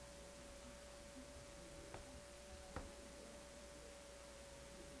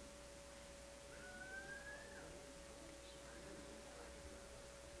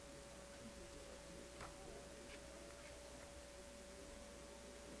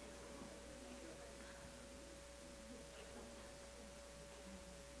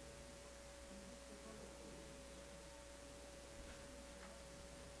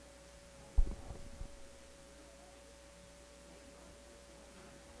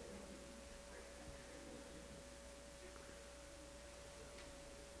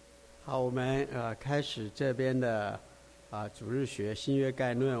好，我们开始这边的主日学新约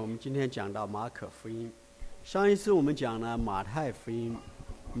概论。我们今天讲到马可福音。上一次我们讲了马太福音，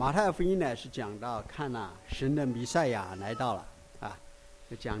马太福音呢是讲到看了神的弥赛亚来到了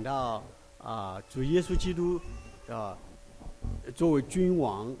就讲到主耶稣基督作为君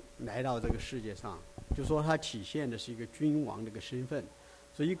王来到这个世界上，就说他体现的是一个君王这个身份。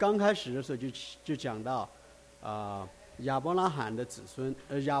所以刚开始的时候就讲到亚伯拉罕的子孙，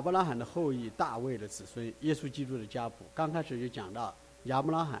亚伯拉罕的后裔，大卫的子孙，耶稣基督的家谱。刚开始就讲到亚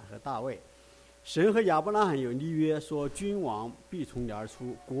伯拉罕和大卫，神和亚伯拉罕有立约，说君王必从你而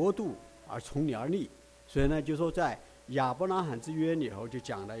出，国度而从你而立。所以呢，就说在亚伯拉罕之约里头就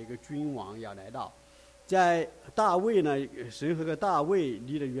讲了一个君王要来到。在大卫呢，神和大卫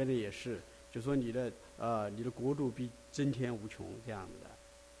立的约呢也是，就说你的国度必增添无穷这样子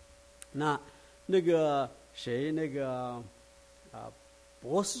的。那个谁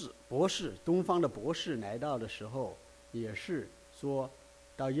博士东方的博士来到的时候，也是说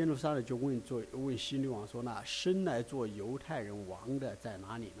到耶路撒冷就问希律王说，那生来做犹太人王的在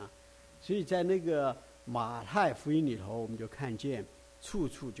哪里呢？所以在那个马太福音里头，我们就看见处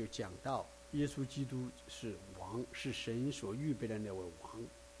处就讲到耶稣基督是王，是神所预备的那位王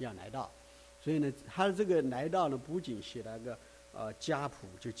要来到。所以呢，他这个来到呢，不仅写了个家谱，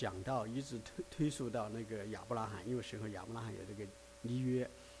就讲到一直推溯到那个亚伯拉罕，因为神和亚伯拉罕有这个立约，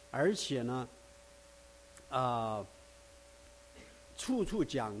而且呢，处处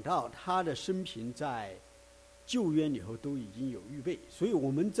讲到他的生平在旧约里头都已经有预备，所以我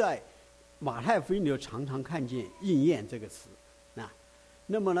们在马太福音里头常常看见应验这个词。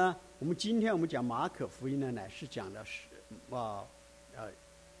那么呢，今天我们讲马可福音呢，乃是讲的是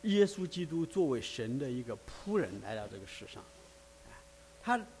耶稣基督作为神的一个仆人来到这个世上。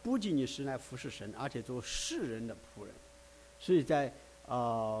他不仅仅是来服侍神，而且做世人的仆人。所以在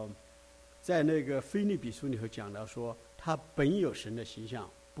那个腓立比书里头讲到说，他本有神的形象，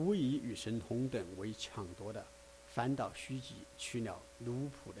不以与神同等为抢夺的，反倒虚己，取了奴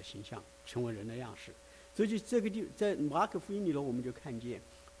仆的形象，成为人的样式。所以这个在马可福音里头，我们就看见，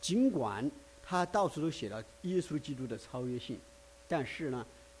尽管他到处都写到耶稣基督的超越性，但是呢，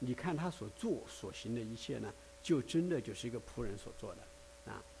你看他所做所行的一切呢，就真的就是一个仆人所做的。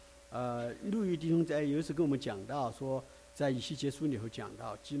路易弟兄有一次跟我们讲到说，在以西结书里头讲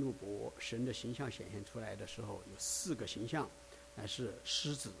到基路伯神的形象显现出来的时候，有4个形象，是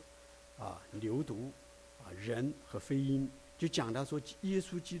狮子牛犊人和飞鹰，就讲到说耶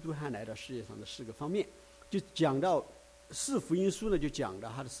稣基督他来到世界上的4个方面，就讲到4福音书呢，就讲到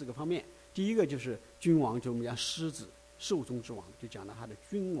他的4个方面。第一个就是君王，就我们讲狮子，兽中之王，就讲到他的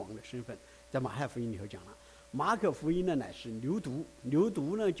君王的身份，在马太福音里头讲了。马可福音呢，乃是牛犊，牛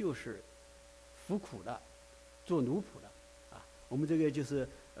犊呢就是服苦的，做奴仆的我们这个就是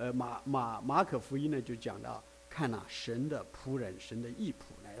马可福音呢，就讲到看了神的仆人，神的义仆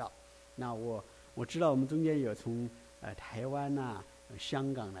来到。那我知道我们中间有从台湾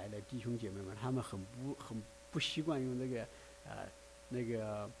香港来的弟兄姐妹们，他们很不习惯用那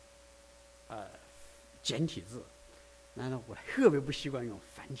个简体字，那我特别不习惯用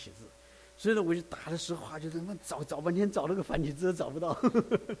繁体字。所以呢，我就打的时候就找半天，找那个繁体字找不到。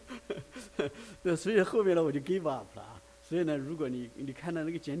所以后面呢，我就 give up 了所以呢，如果你看到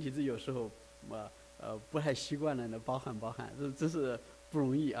那个简体字，有时候不太习惯了呢，包涵，这是不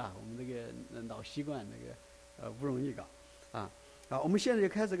容易我们这个老习惯那个不容易搞好，我们现在就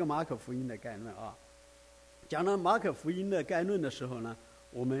开始这个马可福音的概论讲到马可福音的概论的时候呢，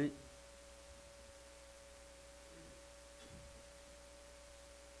我们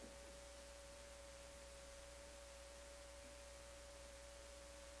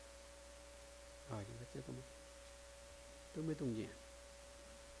这个吗？都没动静。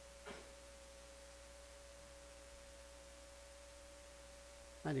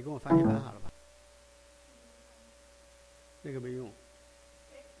那你跟我翻译翻好了吧？那个没用。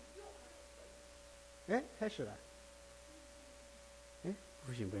开始了。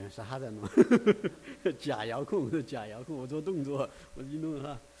不行，是他在弄。假遥控，我做动作，我一弄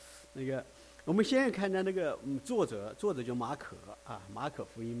那个，我们先看看那个作者就马可马可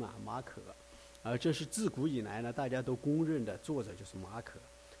福音嘛，马可。这是自古以来呢，大家都公认的作者就是马可。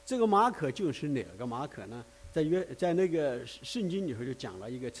这个马可就是哪个马可呢？在那个圣经里头就讲了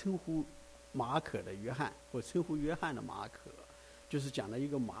一个称呼马可的约翰，或称呼约翰的马可，就是讲了一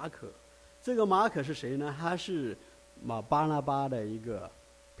个马可。这个马可是谁呢？他是巴拿巴的一个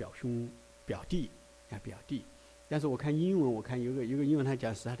表弟。但是我看英文，我看有个英文他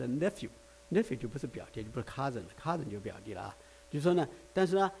讲是他的 nephew 就不是表弟，就不是 cousin 就表弟了就说呢，但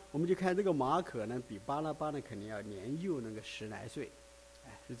是呢，我们就看这个马可呢，比巴拿巴呢肯定要年幼那个10来岁，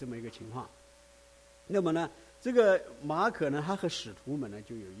是这么一个情况。那么呢，这个马可呢，他和使徒们呢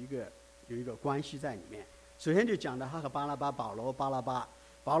就有一个关系在里面。首先就讲到他和巴拉巴、保罗、巴拉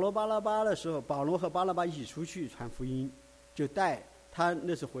巴的时候，保罗和巴拉巴一起出去传福音，就带他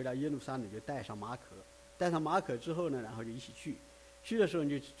那时回到耶路撒冷就带上马可之后呢，然后就一起去的时候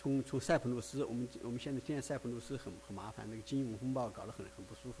就从塞浦路斯，我们现在塞浦路斯很麻烦，那个金融风暴搞得很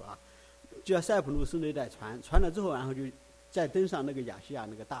不舒服啊，就要塞浦路斯那一带传了之后，然后就再登上那个亚细亚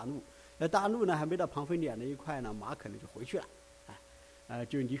那个大陆。那大陆呢还没到庞菲利亚那一块呢，马可呢就回去了，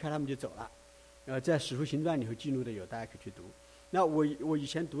就离开他们就走了。在《使徒行传》里头记录的有，大家可以去读。那我以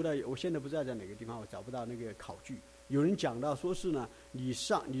前读的，我现在不知道在哪个地方，我找不到那个考据。有人讲到说是呢，你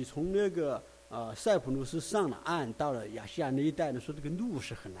从那个塞浦路斯上了岸，到了亚细亚那一带呢，说这个路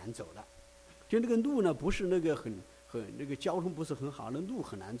是很难走的，就那个路呢不是那个很那个交通不是很好，那路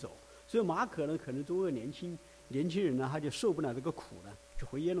很难走。所以马可呢，可能作为年轻人呢，他就受不了这个苦呢，就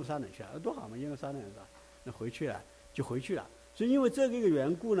回耶路撒冷去了，多好嘛，耶路撒冷是吧？那回去了。所以因为这个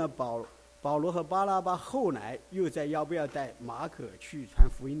缘故呢，保罗和巴拉巴后来又在要不要带马可去传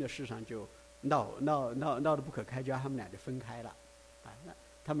福音的事上就闹得不可开交，他们俩就分开了，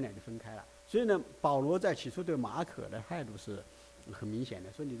所以呢，保罗在起初对马可的态度是很明显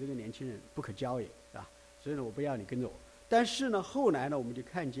的，说你这个年轻人不可交也，是吧？所以呢，我不要你跟着我。但是呢，后来呢，我们就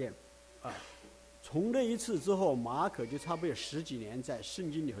看见，从那一次之后，马可就差不多有10几年在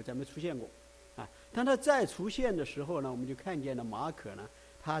圣经里头再没出现过，当他再出现的时候呢，我们就看见了马可呢，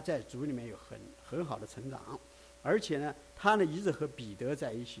他在主里面有很好的成长，而且呢，他呢一直和彼得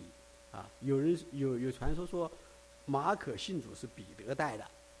在一起，有传说马可信主是彼得带的，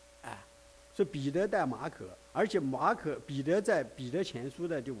说彼得带马可，而且彼得在彼得前书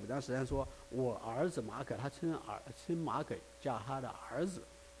的第5章10章说，我儿子马可，他称马可叫他的儿子，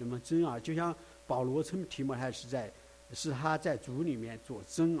那么真儿就像保罗称提摩太是他在主里面做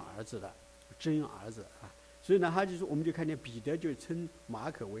真儿子的真儿子啊，所以呢，我们就看见彼得就称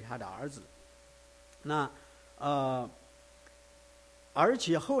马可为他的儿子。那而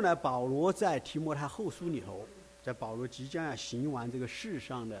且后来保罗在提摩太后书里头，在保罗即将要行完这个世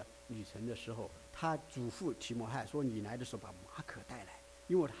上的旅程的时候，他嘱咐提摩太说：“你来的时候把马可带来，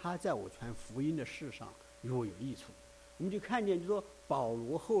因为他在我传福音的事上与我有益处。”我们就看见，就说保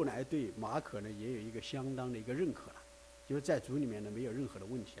罗后来对马可呢也有一个相当的一个认可了，就是在主里面呢没有任何的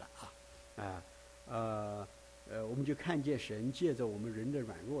问题了我们就看见神借着我们人的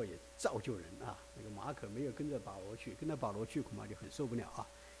软弱也造就人啊。那个马可没有跟着保罗去，跟着保罗去恐怕就很受不了啊。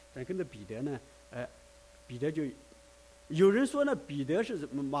但跟着彼得呢，彼得就有人说呢，彼得是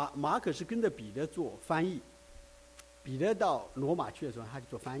马可是跟着彼得做翻译。彼得到罗马去的时候，他就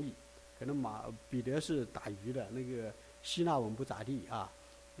做翻译。可能彼得是打鱼的，那个希腊文不咋地啊，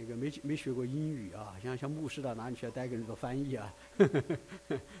那个没学过英语啊，像牧师到哪里去要带个人做翻译啊，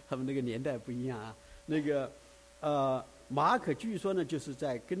他们那个年代不一样啊。那个马可据说呢，就是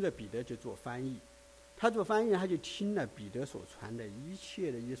在跟着彼得就做翻译。他做翻译，他就听了彼得所传的一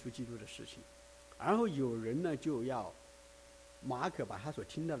切的耶稣基督的事情，然后有人呢就要马可把他所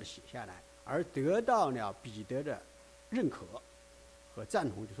听到的写下来，而得到了彼得的认可和赞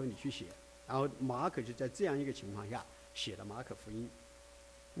同，就说你去写。然后马可就在这样一个情况下写了马可福音。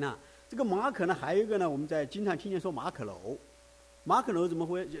那这个马可呢，还有一个呢，我们在经常听见说马可楼。马可楼怎么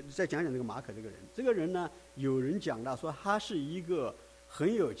会？再讲讲这个马可这个人。这个人呢，有人讲到说他是一个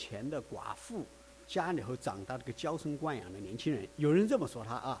很有钱的寡妇家里头长大这个娇生惯养的年轻人，有人这么说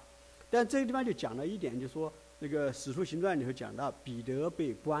他啊。但这个地方就讲了一点，就说那个《使徒行传》里头讲到彼得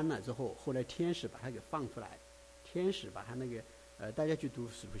被关了之后，后来天使把他给放出来，天使把他那个大家去读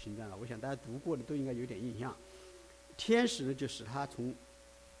《使徒行传》了，我想大家读过的都应该有点印象。天使呢就使他从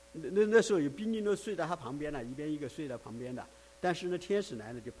那时候有兵丁都睡在他旁边了，一边一个睡在旁边的。但是呢，天使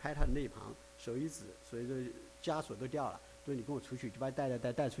来了就拍他的肋旁，手一指，所以说枷锁都掉了，说你跟我出去，就把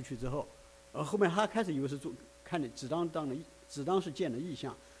他带出去之后，后面他开始以为是看的只当是见了异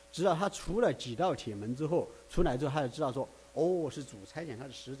象，直到他出了几道铁门之后，出来之后他就知道说，是主差遣他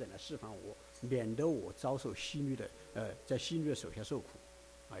的使者来释放我，免得我遭受希律的在希律的手下受苦，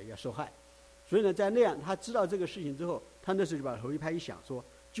要受害。所以呢，在那样他知道这个事情之后，他那时候就把头一拍一想说，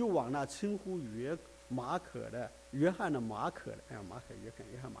就往那称呼约翰的马可的约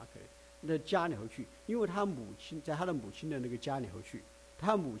翰马可的家里头去，因为他母亲在他的母亲的那个家里头去，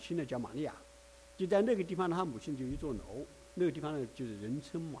他母亲呢叫玛利亚，就在那个地方呢，他母亲就有一座楼，那个地方呢就是人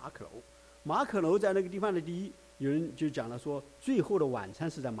称马可楼。马可楼在那个地方的有人就讲了说，最后的晚餐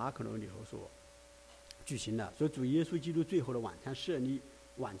是在马可楼里头所举行的，所以主耶稣基督最后的晚餐设立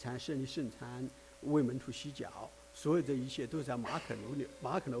圣餐，为门徒洗脚，所有的一切都是在马可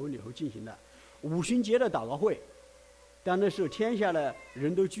楼里头进行的。五旬节的祷告会，当那时候天下的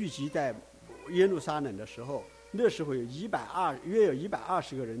人都聚集在耶路撒冷的时候，那时候约有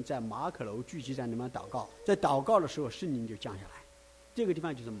120个人在马可楼聚集在那边祷告，在祷告的时候圣灵就降下来，这个地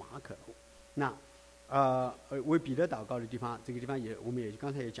方就是马可楼。那为彼得祷告的地方，这个地方我们也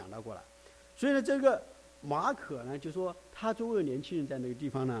刚才也讲到过了。所以呢，这个马可呢，就说他作为年轻人在那个地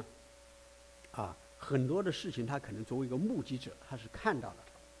方呢，很多的事情他可能作为一个目击者，他是看到的。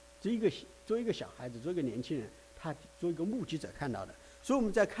作为一个小孩子，作为一个年轻人，他作为一个目击者看到的。所以我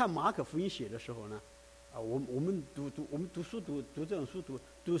们在看马可福音写的时候呢，我们读书读这种书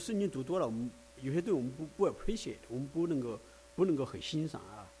读圣经读多了，我们有些对我们不 appreciate， 我们不能够很欣赏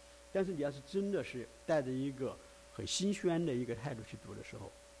啊。但是你要是真的是带着一个很新鲜的一个态度去读的时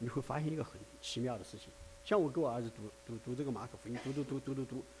候，你会发现一个很奇妙的事情。像我给我儿子读这个马可福音，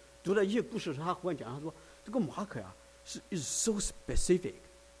读了一些故事的时候，他忽然讲，他说这个马可呀is so specific。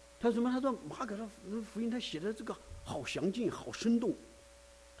他说什么？他说马可的福音他写的这个好详尽，好生动。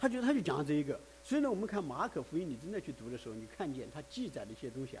他就讲了这一个。所以呢，我们看马可福音，你真的去读的时候，你看见他记载的一些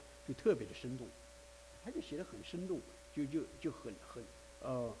东西就特别的生动，他就写得很生动，就很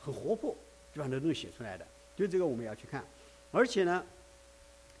活泼，就把那东西写出来的。就这个我们要去看。而且呢，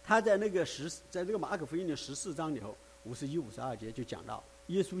他在这个马可福音的14章里头51、52节就讲到，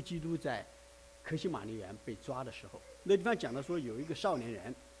耶稣基督在客西马尼园被抓的时候，那地方讲到说有一个少年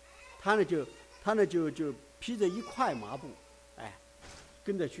人，他呢就披着一块麻布，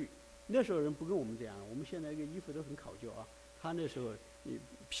跟着去。那时候人不跟我们这样，我们现在这个衣服都很考究啊。他那时候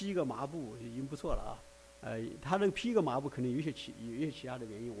披一个麻布已经不错了啊。他那个披一个麻布可能有一些其他的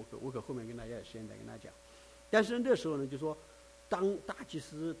原因，我可后面跟大家有时间再跟大家讲。但是那时候呢，就说当大祭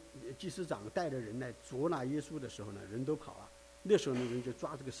司长带着人来捉拿耶稣的时候呢，人都跑了。那时候呢，人就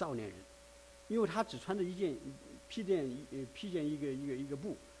抓这个少年人，因为他只穿着披件一个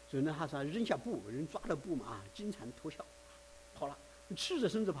布，所以呢，他说扔下布，人抓了布嘛经常脱销，跑了，赤着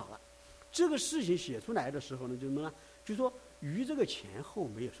身子跑了。这个事情写出来的时候呢，就什么呢？就说与这个前后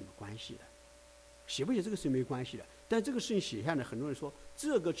没有什么关系的，写不写这个事情没关系的。但这个事情写下来，很多人说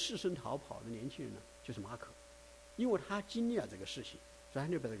这个赤身逃跑的年轻人呢，就是马可，因为他经历了这个事情，所以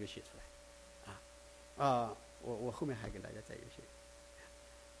他就把这个写出来。我后面还给大家再有一些。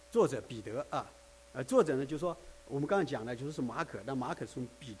作者彼得作者呢就说我们刚刚讲的就是马可，但马可是从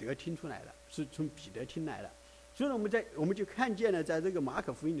彼得听出来的，是从彼得听来的。所以呢，我们就看见了，在这个马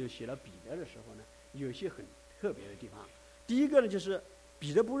可福音里写到彼得的时候呢，有一些很特别的地方。第一个呢，就是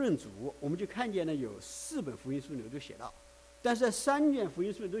彼得不认主，我们就看见呢有4本福音书里都写到，但是在3卷福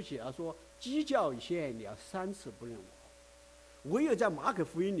音书里都写到说，鸡叫以前你要3次不认我。唯有在马可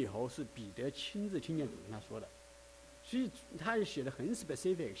福音里头是彼得亲自听见主跟他说的，所以他写的很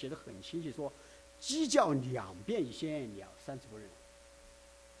specific， 写的很清晰，说鸡叫2遍以前你要3次不认我。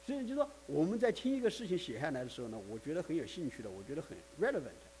所以就说我们在听一个事情写下来的时候呢，我觉得很有兴趣的，我觉得很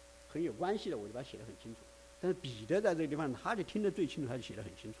relevant， 很有关系的，我就把它写得很清楚。但是彼得在这个地方，他就听得最清楚，他就写得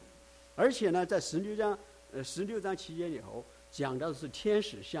很清楚。而且呢，在16章期间以后，讲到的是天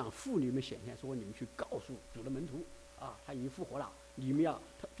使向妇女们显现，说你们去告诉主的门徒他已经复活了，你们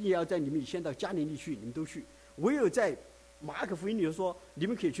并要在你们先到加利利去，你们都去。唯有在马可福音里说，你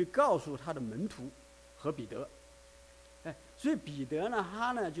们可以去告诉他的门徒和彼得。所以彼得呢，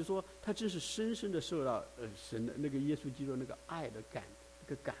他呢就说他真是深深的受到神的那个耶稣基督那个爱的感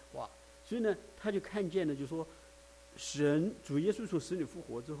化，所以呢他就看见了，就说主耶稣从死里复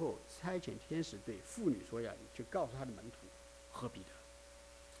活之后，差遣天使对妇女说要去告诉他的门徒和彼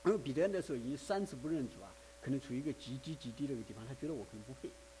得，因为彼得那时候已经3次不认主可能处于一个极低的一个地方，他觉得我可能不配，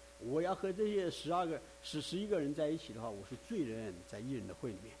我要和这些11个人在一起的话，我是罪人，在义人的会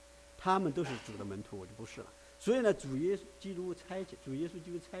里面，他们都是主的门徒，我就不是了。所以呢，主耶稣基督差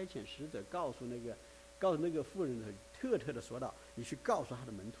遣使者告诉那个妇人的特的说道，你去告诉他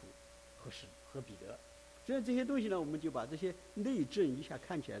的门徒和彼得。所以这些东西呢，我们就把这些内证一下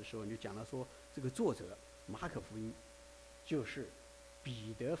看起来的时候，你就讲到说，这个作者马可福音就是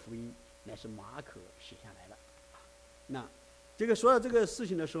彼得福音，乃是马可写下来的。那这个说到这个事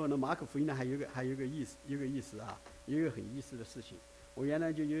情的时候呢，马可福音呢还有一个意思，有一个很意思的事情。我原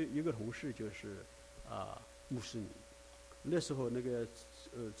来就有一个同事就是穆斯林，那时候那个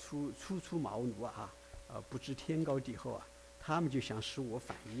初茅奴不知天高地厚他们就想使我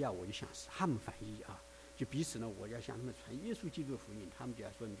反一我就想使他们反一就彼此呢，我要向他们传耶稣基督的福音，他们就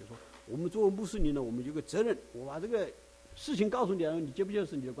要说，你就说我们作为穆斯林呢，我们有个责任，我把这个事情告诉你了，你接不接受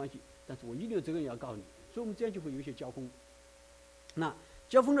是你的关系，但是我一定有责任要告诉你，所以我们这样就会有一些交锋。那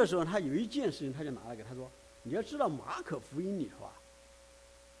交锋的时候，他有一件事情，他就拿来给他说，你要知道马可福音里头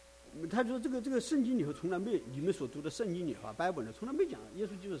他说这个圣经里头从来没有，你们所读的圣经里头Bible 呢从来没讲耶稣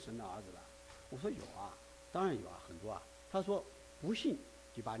就是神的儿子的。我说有当然有很多他说不信，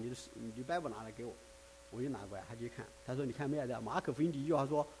就把你的Bible拿来给我，我就拿过来，他就看，他说你看没有？在马可福音第一句话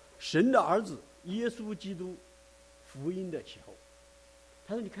说，神的儿子耶稣基督，福音的起头。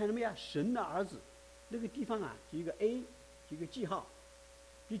他说你看到没有？神的儿子，那个地方啊，就一个 A， 就一个记号，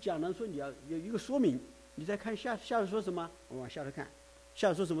就讲了说你要有一个说明。你再看下头说什么？我往下头看，下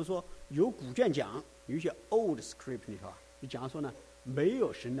头说什么？说有古卷讲，有一些 old script 里头啊，就讲说呢，没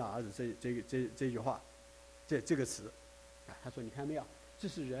有神的儿子这句话，这个词，啊，他说你看没有？这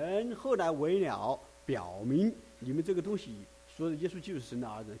是人后来为了表明你们这个东西说的耶稣就是神的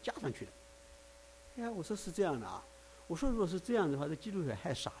儿子加上去的。哎呀，我说是这样的啊，我说如果是这样的话，这基督徒也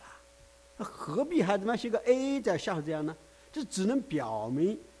太傻了，那何必还他妈写个 A 在下头这样呢？这只能表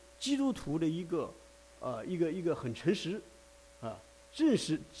明基督徒的一个很诚实，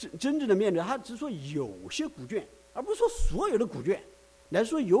真正的面对他，只是说有些古卷，而不是说所有的古卷，乃是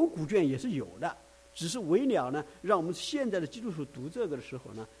说有古卷也是有的，只是为了呢，让我们现在的基督徒读这个的时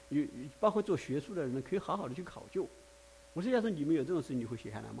候呢，包括做学术的人呢，可以好好的去考究。我说要是你们有这种事，你会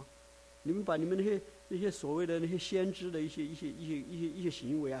写下来吗？你们把你们那些所谓的那些先知的一些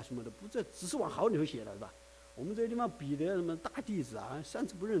行为啊什么的，不这只是往好里头写了是吧？我们这个地方彼得什么大弟子啊，三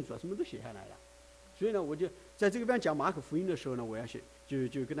次不认主啊，什么都写下来了。所以呢，我就在这个地方讲马可福音的时候呢，我要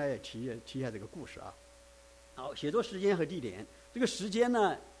就跟大家提一下这个故事啊。好，写作时间和地点，这个时间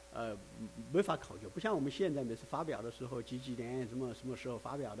呢，没法考究，不像我们现在每次发表的时候几年什么时候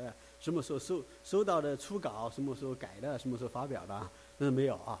发表的，什么时候收到的初稿，什么时候改的，什么时候发表的，那是没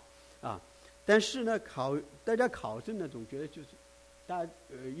有啊。但是呢，大家考证呢，总觉得就是大家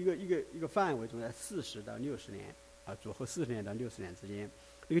一个范围总在40到60年啊，主后40年到60年之间。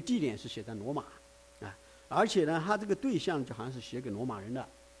这个地点是写在罗马啊，而且呢，他这个对象就好像是写给罗马人的，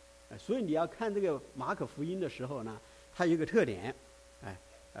所以你要看这个马可福音的时候呢，它有一个特点，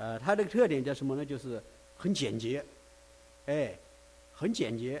它这个特点叫什么呢？就是很简洁，很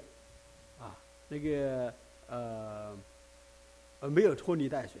简洁啊，那个没有拖泥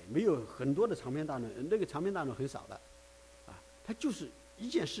带水，没有很多的长篇大论，那个长篇大论很少的，啊，它就是一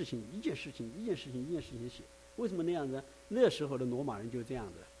件事情写。为什么那样子呢？那时候的罗马人就这样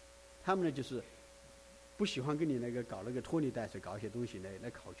子，他们呢就是不喜欢跟你那个搞那个拖泥带水，搞一些东西来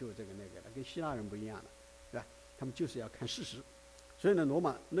考究这个那个的，跟希腊人不一样的，对吧？他们就是要看事实。所以呢，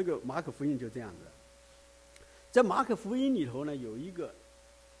马可福音就这样子。在马可福音里头呢，有一个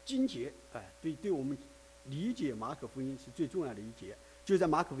经节，对我们理解马可福音是最重要的一节，就在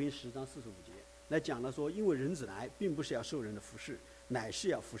马可福音10章45节来讲了说，因为人子来，并不是要受人的服侍，乃是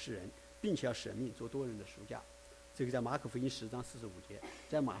要服侍人，并且要舍命做多人的赎价。这个在马可福音10章45节，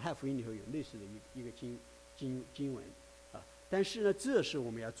在马太福音里头有类似的一个经文啊。但是呢，这是我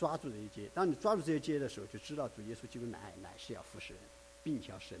们要抓住的一节。当你抓住这些节的时候，就知道主耶稣基督乃是要服侍人，并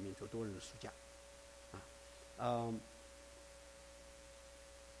且要舍命做多人的赎价。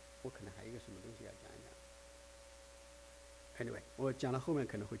我可能还有一个什么东西要讲一讲。Anyway， 我讲到后面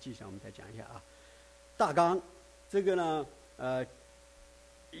可能会记下，我们再讲一下啊。大纲，这个呢，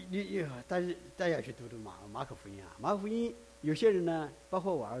大家要去读马可福音啊。马可福音有些人呢，包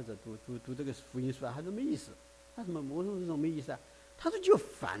括我儿子读这个福音书啊，他说没意思。他什么魔术这种没意思啊？他说就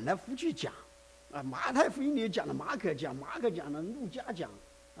反来覆去讲，啊，马太福音里讲的马可讲的路加讲，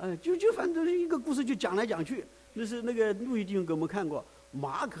就反正一个故事就讲来讲去。那是那个陆毅弟兄给我们看过，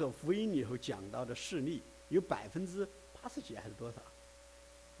马可福音里头讲到的事例有80%几还是多少？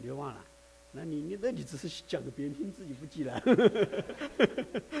你又忘了？那你只是讲给别人听，自己不记了。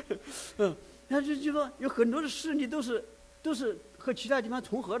那就说有很多的事例都是和其他地方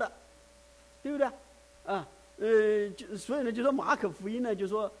重合的，对不对？啊，所以呢，就说马可福音呢，就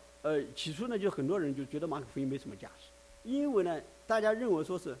说起初呢，就很多人就觉得马可福音没什么价值，因为呢，大家认为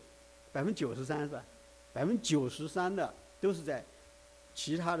说是93%是吧？93%的都是在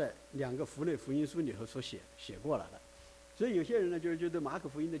其他的2个福类福音书里头所写过来的。所以有些人呢，就是觉得马可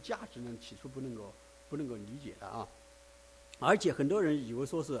福音的价值呢，起初不能够理解的啊，而且很多人以为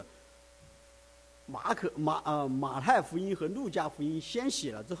说是马太福音和路加福音先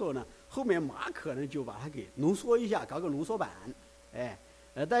写了之后呢，后面马可呢就把它给浓缩一下，搞个浓缩版，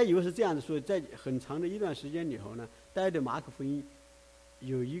大家以为是这样的，所以在很长的一段时间里头呢，大家对马可福音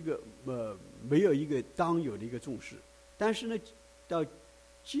有一个没有一个当有的一个重视，但是呢，到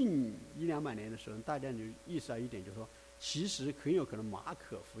近100-200年的时候，大家就意识到一点，就是说，其实很有可能马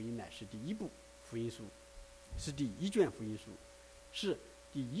可福音乃是第一部福音书，是第1卷福音书，是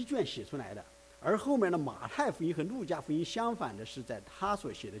第1卷写出来的，而后面的马太福音和路加福音相反的是在他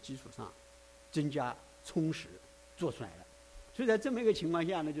所写的基础上增加充实做出来的。所以在这么一个情况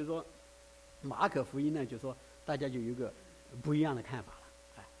下呢，就是说马可福音呢，就是说大家就有一个不一样的看法了。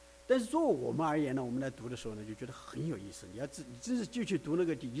但是作为我们而言呢，我们来读的时候呢，就觉得很有意思。你真是就去读那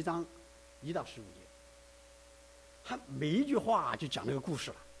个第1章1到15节，他每一句话就讲那个故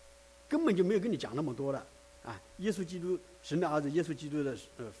事了，根本就没有跟你讲那么多的啊。耶稣基督，神的儿子，耶稣基督的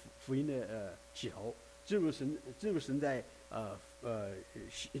福音的起头，正如神在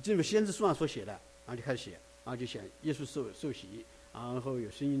正如先知书上所写的，然后就开始写，然后就写耶稣受洗，然后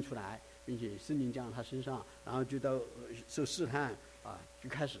有声音出来，并且圣灵降到他身上，然后就到受试探啊，就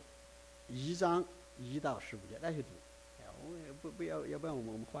开始1章1到15节，那去读。哎呀，我也不要不然我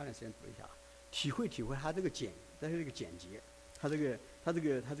们花点时间读一下，体会他这个简洁，他这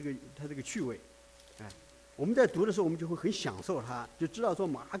个趣味，哎，我们在读的时候，我们就会很享受它，就知道说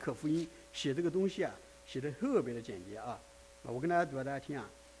马可福音写这个东西啊，写的特别的简洁啊。我跟大家读给大家听啊，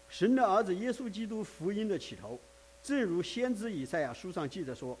神的儿子耶稣基督福音的起头，正如先知以赛亚书上记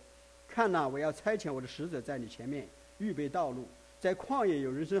着说：“看哪，我要差遣我的使者在你前面，预备道路。在旷野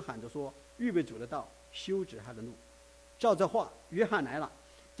有人声喊着说：预备主的道，修直他的路。”照这话，约翰来了，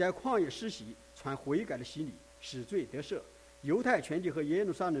在旷野施洗，传悔改的洗礼，使罪得赦。犹太全体和耶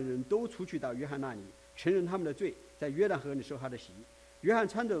路撒冷人都出去到约翰那里，承认他们的罪，在约旦河里受他的洗。约翰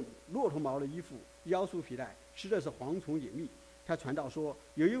穿着骆驼毛的衣服，腰束皮带，吃的是蝗虫野蜜。他传道说：“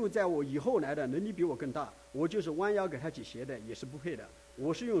有一位在我以后来的，能力比我更大，我就是弯腰给他解鞋的，也是不配的。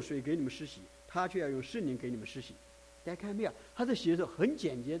我是用水给你们施洗，他却要用圣灵给你们施洗。”大家看到没有？他在写的时候很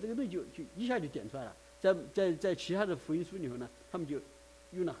简洁，这个东西就一下就点出来了。在其他的福音书里头呢，他们就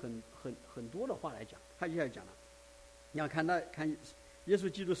用了很多的话来讲，他一下就讲了。你要看耶稣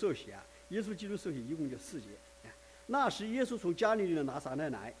基督受洗啊，耶稣基督受洗一共就4节。那时耶稣从加利利的拿撒勒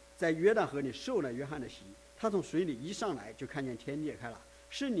来，在约旦河里受了约翰的洗。他从水里一上来，就看见天裂开了，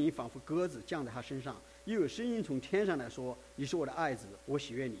圣灵仿佛鸽子降在他身上，又有声音从天上来说：“你是我的爱子，我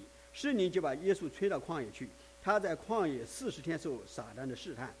喜悦你。”圣灵就把耶稣吹到旷野去，他在旷野40天受撒旦的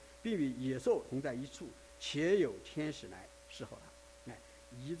试探，并与野兽同在一处，且有天使来侍候他。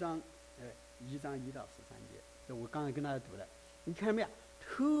1章1到13节，这我刚才跟大家读的，你看到没有？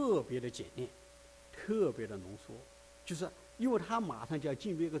特别的简练，特别的浓缩，就是因为他马上就要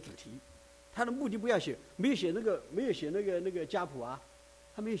进入一个主题。他的目的不要写，没有写那个家谱啊，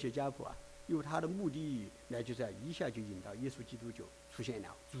他没有写家谱啊，因为他的目的呢，就在一下就引到耶稣基督就出现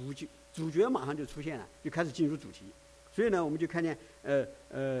了，主角马上就出现了，就开始进入主题。所以呢，我们就看见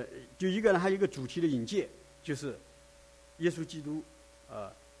就一个呢，还有一个主题的引介，就是耶稣基督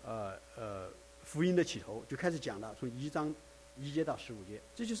福音的起头，就开始讲了，从1章1节到15节，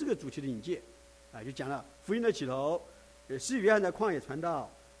这就是个主题的引介啊，就讲了福音的起头，是约翰在旷野传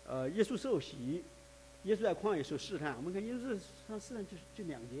道。耶稣受洗，耶稣在旷野受试探。我们看耶稣上试探就2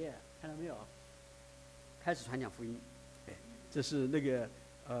节，看到没有？开始传讲福音，这是那个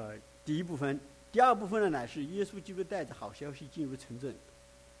第一部分。第二部分呢，乃是耶稣基督带着好消息进入城镇，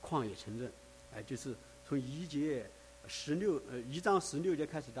旷野城镇，就是从1章16节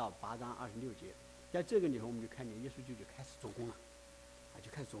开始到8章26节，在这个里头我们就看见耶稣就开始做工了，就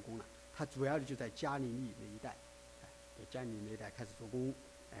开始做工了。他主要的就在加利利那一带，在加利利那一带开始做工。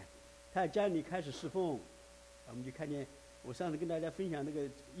他在加利利开始侍奉，我们就看见我上次跟大家分享那个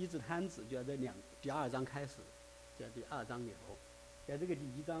医治摊子，就要在第2章开始，在第2章里头，在这个第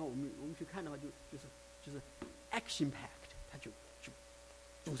1章我们去看的话，就是 action packed， 他就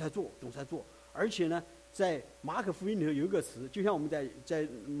总在做，而且呢，在马可福音里头有一个词，就像我们在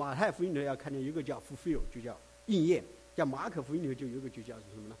马太福音里头要看见有一个叫 fulfill， 就叫应验，在马可福音里头就有一个就叫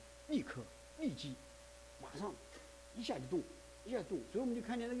什么呢？立刻、立即、马上，一下就动。所以我们就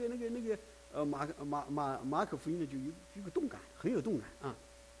看见那个马可福音的就有一个动感，很有动感啊。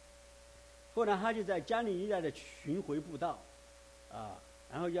后来他就在加利利一带的巡回布道，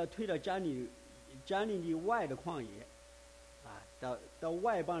然后要推到加利利外的旷野，到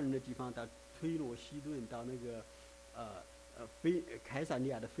外邦人的地方，到推罗西顿，到那个凯撒利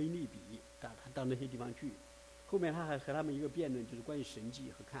亚的腓立比，到那些地方去。后面他还和他们一个辩论，就是关于神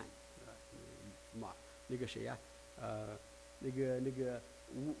迹和看，那个谁呀，那个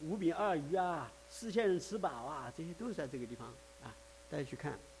五饼2鱼啊，4000人吃饱啊，这些都是在这个地方啊，大家去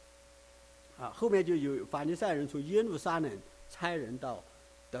看。后面就有法利赛人从耶路撒冷差人到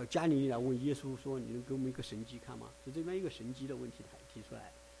加利利来问耶稣说：“你能给我们一个神迹看吗？”是这边一个神迹的问题提出来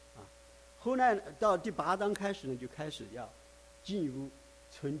啊。后来到第8章开始呢，就开始要进入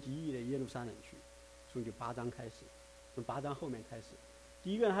纯敌意的耶路撒冷去，从第8章开始，从8章后面开始。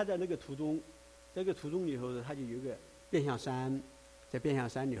第一个他在那个途中，这个途中里头呢，他就有一个变相山，在变相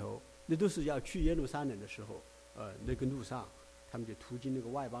山里头，那都是要去耶路撒冷的时候，那个路上，他们就途经那个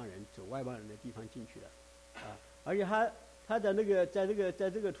外邦人走外邦人的地方进去的，而且他在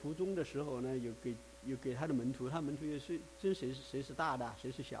这个途中的时候呢，有给有给他的门徒，他门徒也是争谁是大的，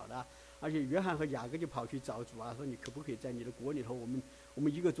谁是小的。而且约翰和雅各就跑去找主啊，说你可不可以在你的国里头，我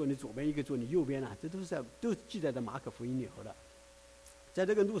们一个坐你左边，一个坐你右边啊？这都记载在马可福音里头的。在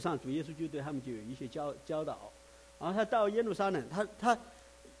这个路上，主耶稣就对他们就有一些教导。然后他到耶路撒冷，他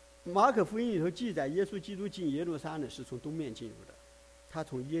马可福音里头记载，耶稣基督进耶路撒冷是从东面进入的，他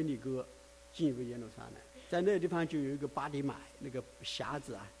从耶利哥进入耶路撒冷，在那个地方就有一个巴底买那个瞎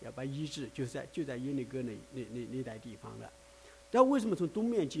子啊，要把医治，就在耶利哥那带地方的。但为什么从东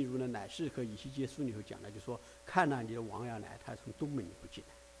面进入呢？乃是和以西结书里头讲的，就说看到你的王要来，他从东门以后进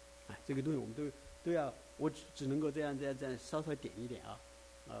来。这个东西我们都要，我只能够这样稍稍点一点啊。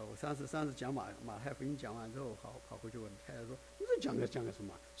我上次讲马太福音讲完之后，跑回去我太太说，你这讲个什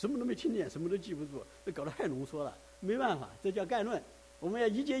么？什么都没听见，什么都记不住，这搞得太浓缩了。没办法，这叫概论。我们要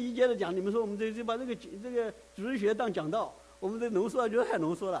一节一节的讲。你们说我们这把这个主日学当讲道，我们这浓缩就太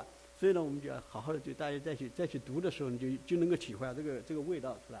浓缩了。所以呢，我们就要好好的，就大家再去读的时候，你就能够体会到这个味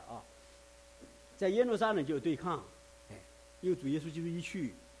道出来啊。在耶路撒冷就有对抗，因为主耶稣基督一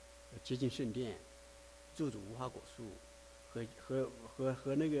去，接近圣殿，咒诅无花果树，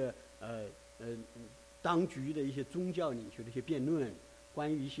和那个当局的一些宗教领袖的一些辩论，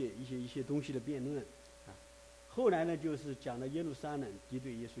关于一些东西的辩论啊。后来呢，就是讲了耶路撒冷敌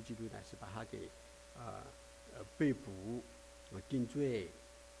对耶稣基督呢，是把他给被捕、定罪。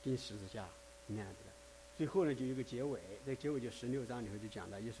钉十字架那样子的，最后呢就有一个结尾，这个结尾就16章里头就讲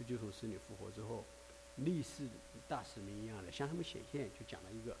了，耶稣就从死里复活之后，立誓大使命一样的向他们显现，就讲了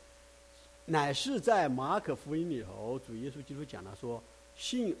一个，乃是在马可福音里头，主耶稣基督讲了说，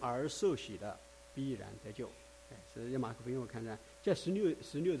信而受洗的必然得救。是马可福音我看看，在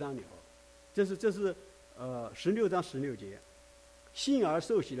16章里头，这是16章16节，信而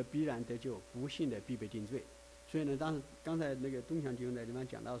受洗的必然得救，不信的必被定罪。所以呢，刚才那个东强弟兄在地方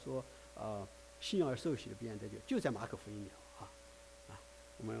讲到说，信而受洗的必然得救，就在马可福音里头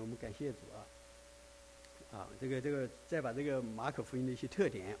我们感谢主这个再把这个马可福音的一些特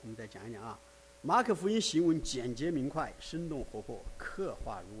点，我们再讲一讲啊。马可福音行文简洁明快，生动活泼，刻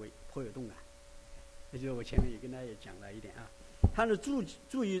画入微，颇有动感。这就是我前面也跟大家也讲了一点啊。他的注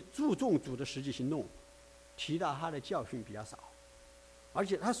重主的实际行动，提到他的教训比较少，而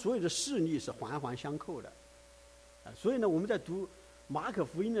且他所有的事例是环环相扣的。所以呢，我们在读马可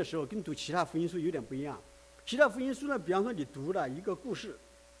福音的时候，跟读其他福音书有点不一样。其他福音书呢，比方说你读了一个故事，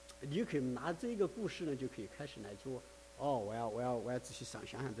你可以拿这个故事呢，就可以开始来说，我要仔细想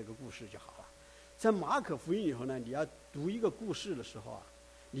想这个故事就好了。在马可福音以后呢，你要读一个故事的时候啊，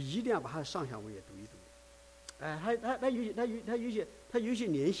你一定要把它的上下文也读一读。它有一些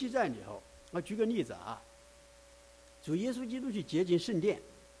联系在里头。我举个例子啊，主耶稣基督去洁净圣殿，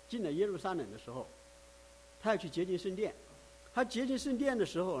进了耶路撒冷的时候。他要去洁净圣殿，他洁净圣殿的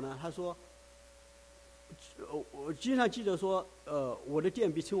时候呢，他说，我经常记得说，我的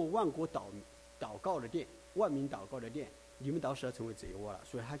殿被称为万国祷告的殿，万民祷告的殿，你们到时要成为贼窝了，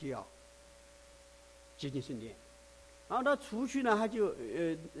所以他就要洁净圣殿。然后他出去呢，他就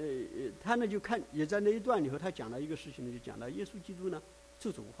他呢就看，也在那一段里头，他讲了一个事情呢，就讲到耶稣基督呢咒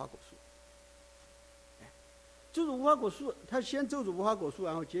诅无花果树。咒诅无花果树，他先咒诅无花果树，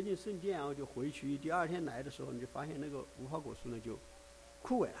然后洁净圣殿，然后就回去。第二天来的时候，你就发现那个无花果树呢就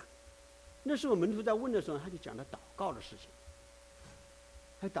枯萎了。那时候门徒在问的时候，他就讲了祷告的事情。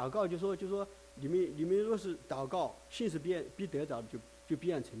他祷告就说你们若是祷告，信是必得着，就必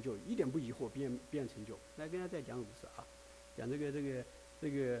然成就，一点不疑惑，必然成就。来跟他再讲故事啊，讲这个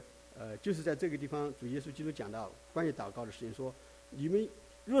就是在这个地方，主耶稣基督讲到关于祷告的事情，说你们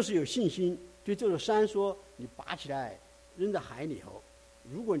若是有信心。对这座山说，你拔起来扔在海里头，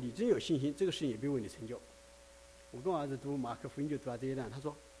如果你真有信心，这个事情也必为你成就。我跟我儿子读马可福音就读到这一段，他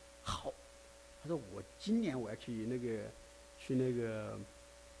说好，他说我今年我要去那个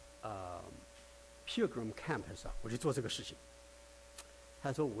Pilgrim Camp 上，我就做这个事情。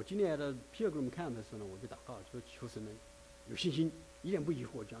他说我今年的 Pilgrim Camp 的时候呢，我就祷告，说求神呢有信心，一点不疑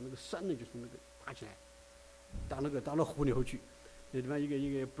惑，讲那个山呢就从那个拔起来，到那湖里头去，那地方一个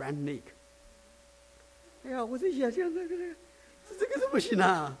Brand Lake。哎呀，我在想这个是不行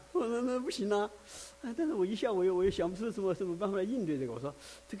啊！我说那不行啊！但是我一下我又想不出什么办法来应对这个。我说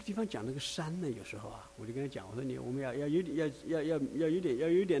这个地方讲那个山呢，有时候啊，我就跟他讲，我说我们要有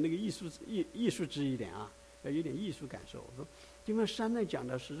点那个艺术质一点啊，要有点艺术感受。我说地方山呢讲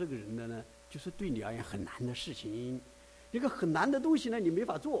的是这个人的呢，就是对你而言很难的事情，一个很难的东西呢你没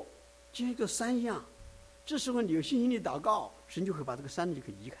法做，就像一个山一样。这时候你有信心，你祷告，神就会把这个山就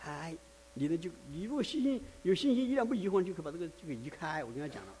可以移开。你如果有信心，一点不疑惑，你就可以把这个移开。我跟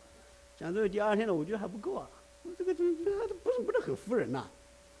他讲了，讲这个第二天呢，我觉得还不够啊，这个不是很服人呐。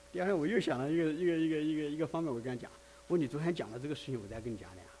第二天我又想了一个方面，我跟他讲，我说你昨天讲了这个事情，我再跟你讲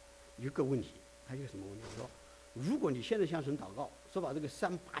讲，有个问题，还有什么问题？我说，如果你现在向神祷告，说把这个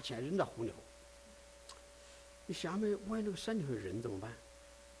山拔起来扔到湖里头，你想没？万一那个山里头有人怎么办？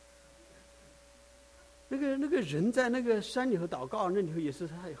那个人在那个山里头祷告，那里头也是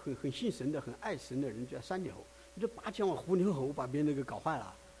他很信神的、很爱神的人，就在山里头，你就拔起来往湖里头吼，把别人那个搞坏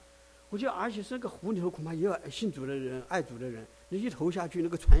了。我觉得，而且是那个湖里头恐怕也有信主的人、爱主的人，你一投下去，那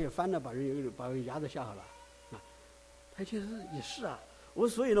个船也翻了，把人压着下好了。啊，他其实也是啊。我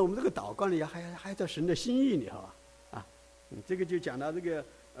所以呢，我们这个祷告呢，还在神的心意里头啊。这个就讲到这个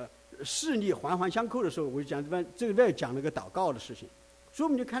势力环环相扣的时候，我就讲这个在讲那个祷告的事情。所以我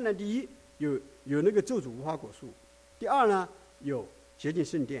们就看到，第一有那个咒诅无花果树，第二呢有洁净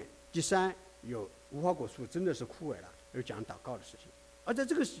圣殿，第三有无花果树真的是枯萎了，有讲祷告的事情。而在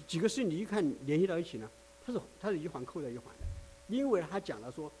这个几个事情你一看联系到一起呢，它是一环扣在一环的，因为他讲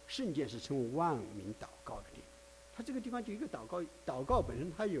了说圣殿是成为万民祷告的地，他这个地方就一个祷告本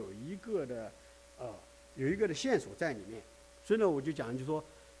身它有一个的线索在里面。所以呢，我就讲就说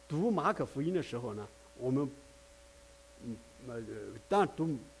读马可福音的时候呢，我们当然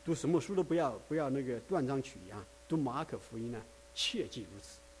读什么书都不要那个断章取义啊，读马可福音呢切记如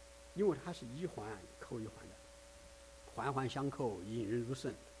此，因为它是一环扣一环的，环环相扣，引人入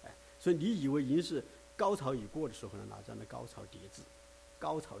胜。所以你以为已经是高潮已过的时候呢，哪知道那高潮迭至，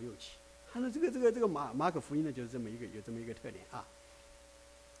高潮又起。他的这个马可福音呢，就是有这么一个特点啊。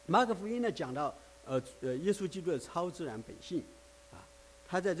马可福音呢讲到耶稣基督的超自然本性啊，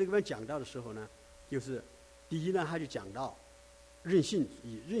他在这边讲到的时候呢，就是第一呢，他就讲到任性，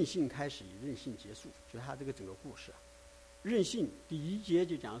以任性开始，以任性结束，就是他这个整个故事啊。任性第一节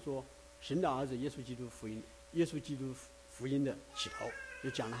就讲说神的儿子耶稣基督福音的起头，就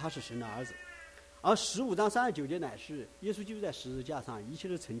讲了他是神的儿子。而15章39节乃是耶稣基督在十字架上一切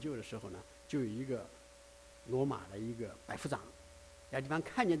都成就的时候呢，就有一个罗马的一个百夫长在地方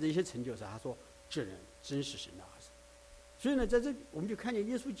看见这些成就时，他说这人真是神的儿子。所以呢，在这我们就看见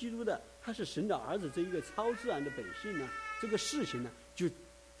耶稣基督的他是神的儿子这一个超自然的本性呢，这个事情呢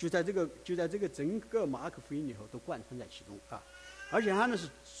就在这个整个马可福音里头都贯穿在其中啊。而且他呢是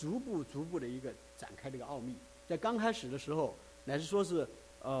逐步的一个展开这个奥秘。在刚开始的时候乃是说是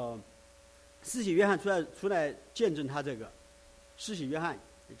施洗约翰出来见证他这个，施洗约翰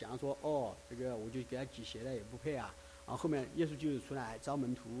就讲说这个我就给他挤鞋带也不配啊。然后后面耶稣就出来招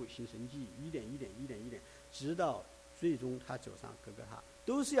门徒行神迹，一点，直到最终他走上各个他，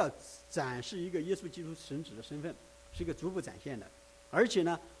都是要展示一个耶稣基督神子的身份，是一个逐步展现的。而且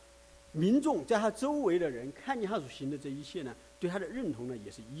呢，民众在他周围的人看见他所行的这一切呢，对他的认同呢，也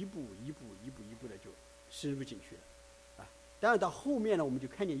是一步的就深入进去了啊。当然到后面呢，我们就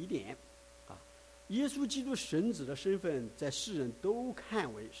看见一点啊，耶稣基督神子的身份在世人都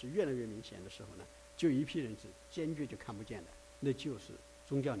看为是越来越明显的时候呢，就有一批人是坚决就看不见的，那就是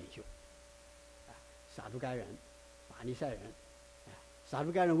宗教领袖撒都该人、法利赛人。撒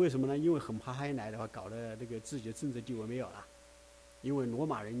都该人为什么呢？因为很怕他来的话，搞得那个自己的政治地位没有了，因为罗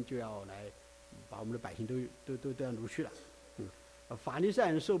马人就要来把我们的百姓都要掳去了。法利赛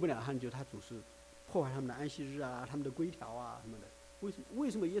人受不了，他总是破坏他们的安息日啊，他们的规条啊什么的。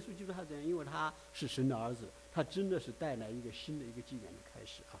为什么耶稣基督他这样？因为他是神的儿子，他真的是带来一个新的一个纪元的开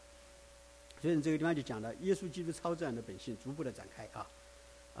始啊。所以这个地方就讲了耶稣基督超自然的本性逐步的展开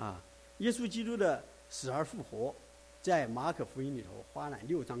啊。耶稣基督的死而复活，在马可福音里头花了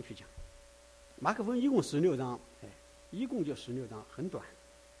6章去讲。马可福音一共16章，一共就16章，很短，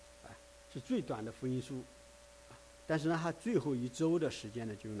是最短的福音书。但是呢，他最后一周的时间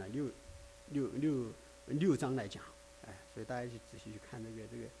呢，就用了六章来讲，所以大家去仔细去看这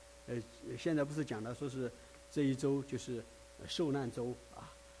个现在不是讲到说是这一周就是受难周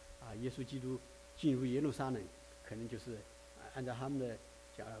耶稣基督进入耶路撒冷，可能就是按照他们的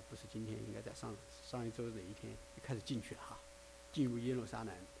讲，不是今天，应该在上一周的一天就开始进去了进入耶路撒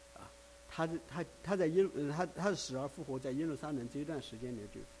冷他的死而复活在耶路撒冷这一段时间里，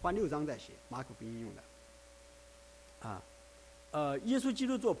就花6章在写，马可福音用的。耶稣基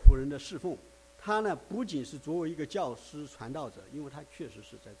督做仆人的侍奉，他呢不仅是作为一个教师传道者，因为他确实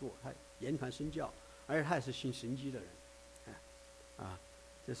是在做，他言传身教，而且他也是行神迹的人，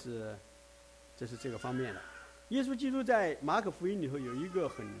这是这个方面的。耶稣基督在马可福音里头有一个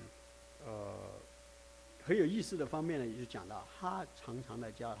很有意思的方面呢，也就讲到他常常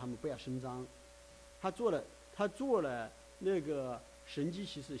的教他们不要声张，他做了那个神迹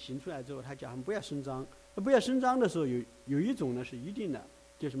奇事行出来之后，他叫他们不要声张。不要声张的时候，有一种呢是一定的，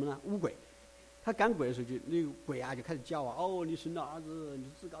就什么呢？污鬼。他赶鬼的时候，就那个鬼就开始叫你神的儿子，你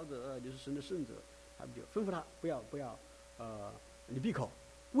是至高者，你是神的圣者。他们就吩咐他不要你闭口，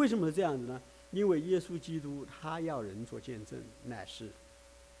为什么是这样子呢？因为耶稣基督他要人做见证，乃是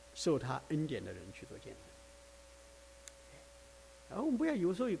受他恩典的人去做见证。然后我们不要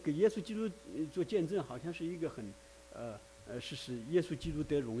有时候给耶稣基督做见证，好像是一个很是使耶稣基督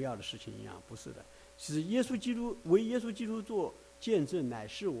得荣耀的事情一样，不是的。其实为耶稣基督做见证，乃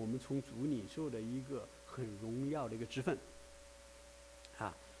是我们从主领受的一个很荣耀的一个职分。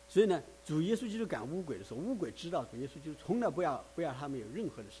所以呢，主耶稣基督赶污鬼的时候，污鬼知道主耶稣基督从来不要他们有任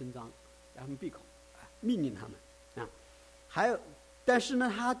何的声张，让他们闭口，命令他们还有，但是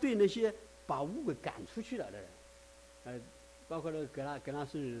呢，他对那些把污鬼赶出去了的人，包括那个格拉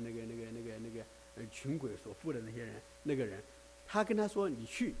森人那个群鬼所附的那个人，他跟他说：“你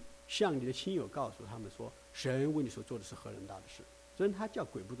去向你的亲友告诉他们说，神为你所做的是何等大的事。”所以他叫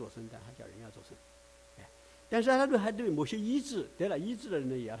鬼不作声，但他叫人要作声。但是他还对某些得了医治的人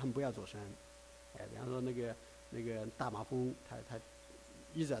呢，也要他们不要作声。比方说那个大麻风，他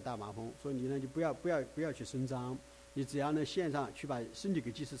医治了大麻风，所以你呢就不要去声张，你只要呢献上去把身体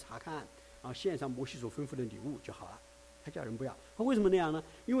给祭司查看，然后献上摩西所吩咐的礼物就好了。他叫人不要，他为什么那样呢？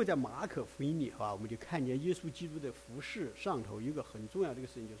因为在马可福音里我们就看见耶稣基督的服事上头一个很重要的一个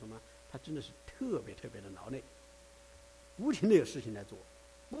事情，就是什么？他真的是特别的劳累，不停的有事情来做。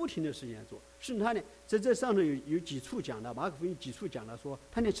甚至他呢，在这上头有几处讲到，马可福音几处讲到说，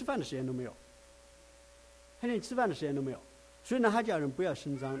他连吃饭的时间都没有，所以呢，他叫人不要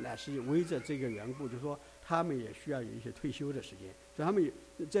声张，乃是为着这个缘故，就是说他们也需要有一些退休的时间，所以他们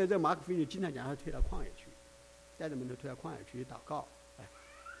在马可福音里经常讲，他退到旷野去，带着门徒退到旷野去祷告。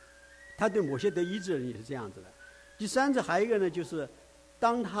他对某些得医治的人也是这样子的。第三次还有一个呢，就是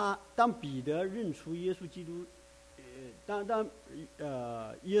当彼得认出耶稣基督。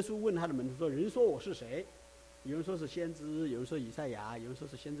耶稣问他的门徒说：“人说我是谁？”有人说是先知，有人说以赛亚，有人说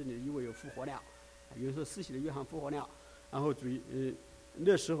是先知里的一位有复活了，有人说施洗的约翰复活了。然后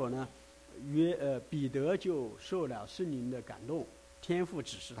那时候呢，彼得就受了圣灵的感动，天父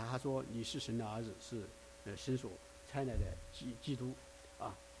指示他说：“你是神的儿子，是神所差来的基督。”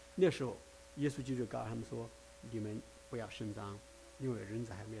那时候耶稣就告诉他们说：“你们不要声张，因为人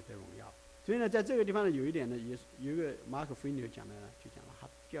子还没有得荣耀。”所以呢，在这个地方呢，有一点呢，也有一个马可福音里讲的呢，就讲了，他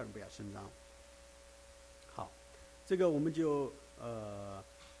叫人不要声张。好，这个我们就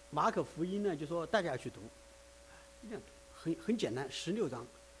马可福音呢，就说大家要去读，很简单，16章。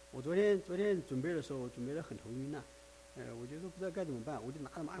我昨天准备的时候，准备得很头晕呢，我就说不知道该怎么办，我就拿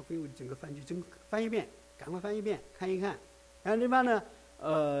着马可福音，我整个翻一遍，赶快翻一遍，看一看。然后那边呢，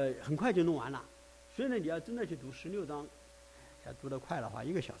很快就弄完了。所以呢，你要真的去读16章。要读得快的话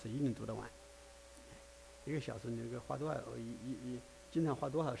，1个小时一定读得完。1个小时你花多少？经常花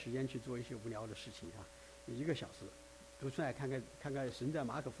多少时间去做一些无聊的事情1个小时读出来，看看神在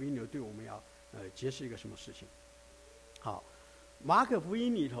马可福音里对我们要揭示一个什么事情。好，马可福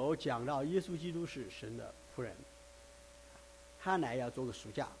音里头讲到耶稣基督是神的仆人，他乃要做个赎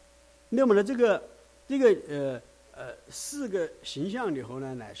价。那么呢，这个4个形象里头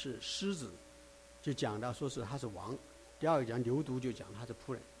呢，乃是狮子，就讲到说是他是王。第二个讲牛犊，就讲他是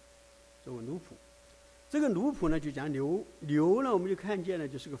仆人，作为奴仆。这个奴仆呢，就讲牛呢，我们就看见了，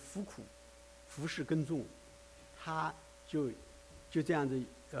就是个服苦、服侍耕种，他就这样子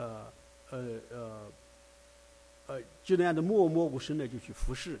就那样的默默无声的就去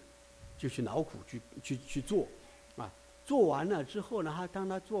服侍，就去劳苦去做做完了之后呢，当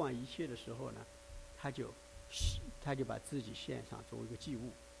他做完一切的时候呢，他就把自己献上作为一个祭物，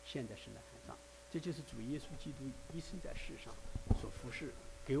献在神的坛上。这就是主耶稣基督一生在世上所服侍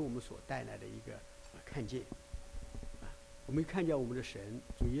给我们所带来的一个看见我们看见我们的神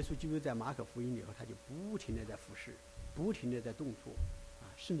主耶稣基督在马可福音里头，他就不停的在服侍，不停的在动作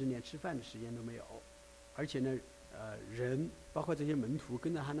甚至连吃饭的时间都没有。而且呢人包括这些门徒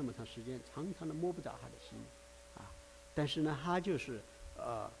跟着他那么长时间，常常的摸不着他的心但是呢他就是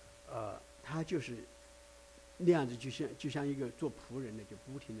那样子，就像一个做仆人的，就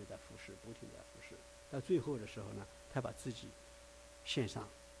不停的在服侍，到最后的时候呢，他把自己献上，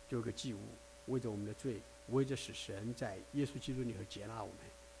做个祭物，为着我们的罪，为着使神在耶稣基督里头接纳我们，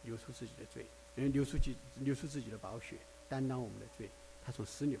流出自己的罪，流出自己的宝血，担当我们的罪，他从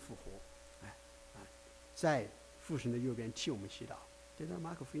死里复活，在父神的右边替我们祈祷。这在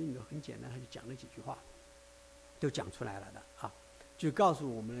马可福音里头很简单，他就讲了几句话，都讲出来了的就告诉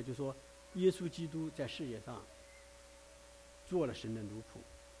我们呢，就说耶稣基督在世界上做了神的奴仆，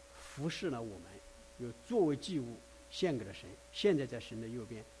服侍了我们，有作为祭物献给了神，现在在神的右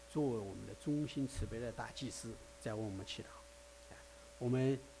边作为我们的忠心慈悲的大祭司，在为我们祈祷。我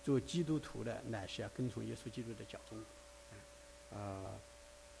们做基督徒的，乃是要跟从耶稣基督的脚踪。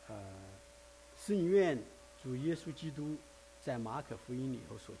圣愿主耶稣基督在马可福音里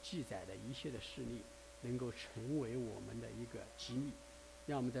头所记载的一切的事例，能够成为我们的一个激励，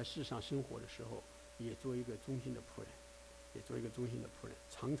让我们在世上生活的时候，也做一个忠心的仆人，也做一个忠心的仆人，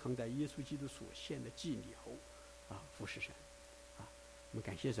常常在耶稣基督所献的祭里头，服侍神，我们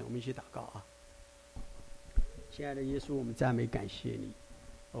感谢神，我们一起祷告啊！亲爱的耶稣，我们赞美感谢你。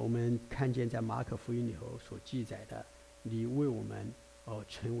我们看见在马可福音里头所记载的，你为我们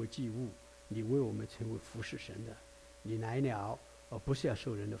成为祭物，你为我们成为服侍神的，你来了不是要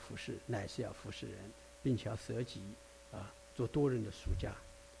受人的服侍，乃是要服侍人，并且要舍己做多人的赎价。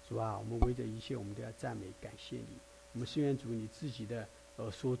主啊，我们为这一切，我们都要赞美感谢你。我们虽然主你自己的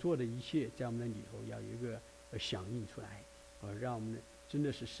所做的一切，在我们的里头要有一个响应出来，让我们真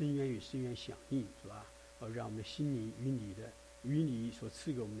的是深渊与深渊响应，主啊，让我们的心灵与你所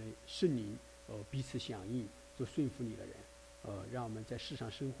赐给我们的圣灵彼此响应，做顺服你的人，让我们在世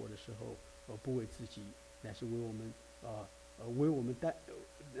上生活的时候不为自己，乃是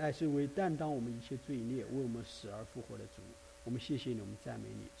乃是为担当我们一切罪孽，为我们死而复活的主。我们谢谢你，我们赞美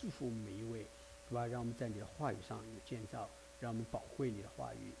你，祝福我们每一位，是吧？让我们在你的话语上有建造，让我们宝贵你的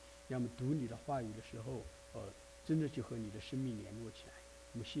话语，让我们读你的话语的时候，真的就和你的生命联络起来。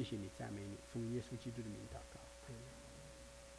我们谢谢你，赞美你，奉耶稣基督的名祷告。